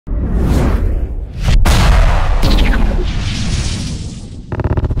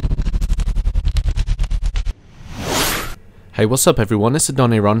Hey, what's up everyone, it's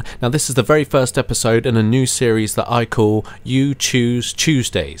Ron. Now this is the very first episode in a new series that I call You Choose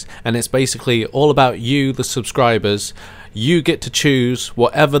Tuesdays, and it's basically all about you, the subscribers. You get to choose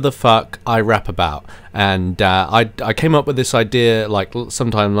whatever the fuck I rap about. And I came up with this idea like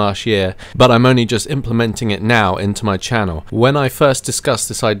sometime last year, but I'm only just implementing it now into my channel. When I first discussed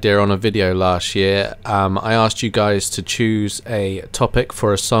this idea on a video last year, I asked you guys to choose a topic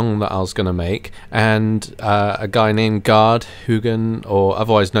for a song that I was going to make, and a guy named Gard Hugan, or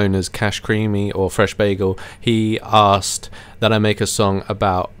otherwise known as Cash Creamy or Fresh Bagel, he asked that I make a song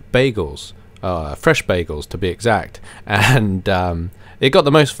about bagels. Fresh bagels to be exact, and it got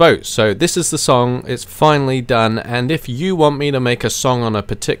the most votes, so this is the song. It's finally done, and if you want me to make a song on a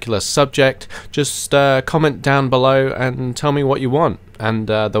particular subject, just comment down below and tell me what you want, and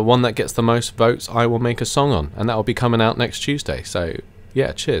the one that gets the most votes I will make a song on, and that will be coming out next Tuesday. So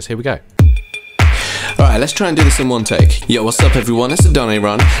yeah, cheers, here we go. Alright, let's try and do this in one take. Yo, what's up everyone, it's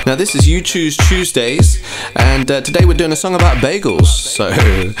Ron. Now this is You Choose Tuesdays, and today we're doing a song about bagels. So,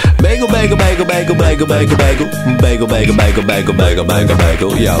 bagel, bagel, bagel, bagel, bagel, bagel, bagel, bagel, bagel, bagel, bagel, bagel, bagel,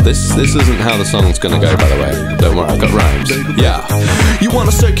 bagel. Yeah, this isn't how the song's gonna go, by the way. Don't worry, I've got rhymes. Yeah. You want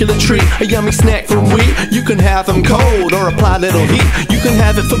a circular treat, a yummy snack from wheat? You can have them cold or apply little heat. You can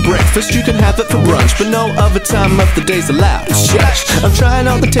have it for breakfast, you can have it for brunch, but no other time of the day's allowed. Shush! I'm trying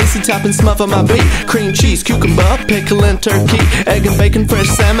all the tasty toppings, smother my beat. Cream cheese, cucumber, pickle and turkey, egg and bacon, fresh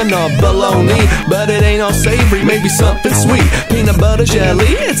salmon or baloney. But it ain't all savory, maybe something sweet. Peanut butter jelly,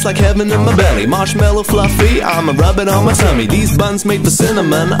 it's like heaven in my belly. Marshmallow fluffy, I'ma rub it on my tummy. These buns made for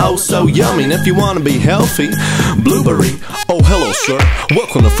cinnamon, oh so yummy. And if you wanna be healthy, blueberry. Oh hello sir,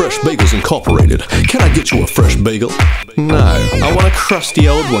 welcome to Fresh Bagels Incorporated. Can I get you a fresh bagel? No, I want a crusty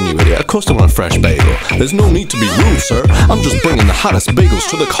old one, you idiot. Of course I want a fresh bagel. There's no need to be rude, sir. I'm just bringing the hottest bagels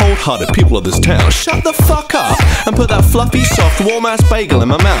to the cold-hearted people of this town. Shut the fuck up and put that fluffy, soft, warm-ass bagel in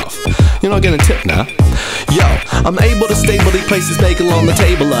my mouth. You're not getting a tip now. Yo, I'm able to stably place this bagel on the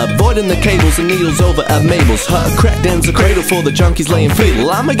table, avoiding the cables and needles over at Mabel's. Her cracked ends a cradle for the junkies laying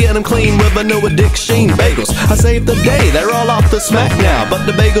fetal. I'ma get them clean with a new addiction bagels. I saved the day, they're all off the smack now, but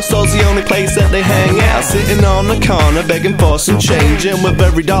the bagel store's the only place that they hang out. Sitting on the corner begging for some change, and with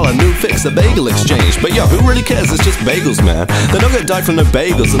every dollar new fix a bagel exchange. But yo, who really cares? It's just bagels, man. They're not gonna die from their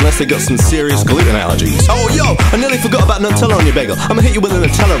bagels unless they got some serious gluten allergies. Oh yo, I nearly forgot about Nutella on your bagel. I'ma hit you with the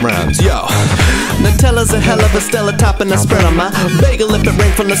Nutella rounds, yo. Nutella's a hell of a stellar topping I spread on my bagel. If it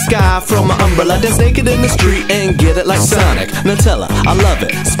rained from the sky from my umbrella, dance naked in the street and get it like Sonic. Nutella, I love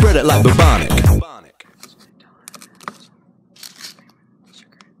it, spread it like bubonic.